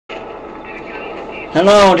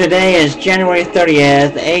Hello, today is January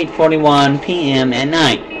 30th, 8:41 p.m. at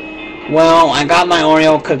night. Well, I got my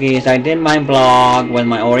Oreo cookies. I did my blog with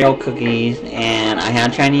my Oreo cookies, and I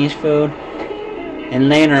had Chinese food. And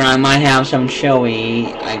later I might have some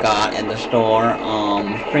showy I got at the store,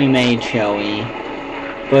 pre-made showy.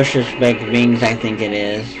 Bush's Baked Beans, I think it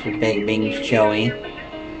is. Baked Beans showy.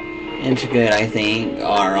 It's good, I think.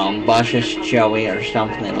 Or, Bush's showy or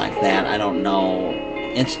something like that. I don't know.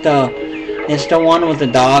 It's the one with the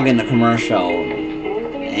dog in the commercial.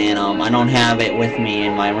 And, I don't have it with me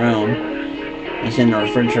in my room. It's in the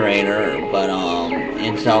refrigerator, but,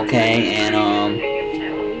 it's okay. And,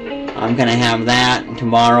 I'm gonna have that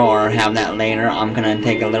tomorrow or have that later. I'm gonna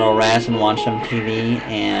take a little rest and watch some TV,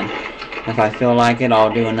 and if I feel like it,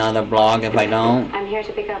 I'll do another blog. If I don't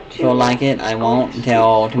feel like it, I won't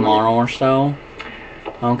until tomorrow or so.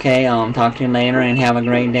 Okay, talk to you later and have a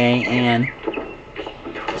great day, and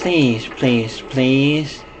please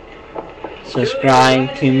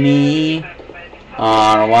subscribe to me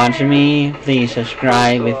or watch me. Please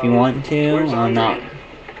subscribe if you want to. I'm not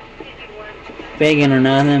begging or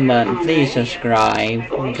nothing, but please subscribe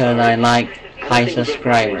because I like high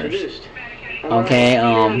subscribers. Okay,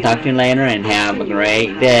 talk to you later and have a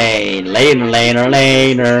great day.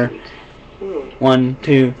 Later. 1,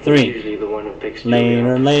 2, 3.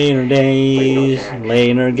 Later days.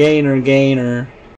 Later, gator.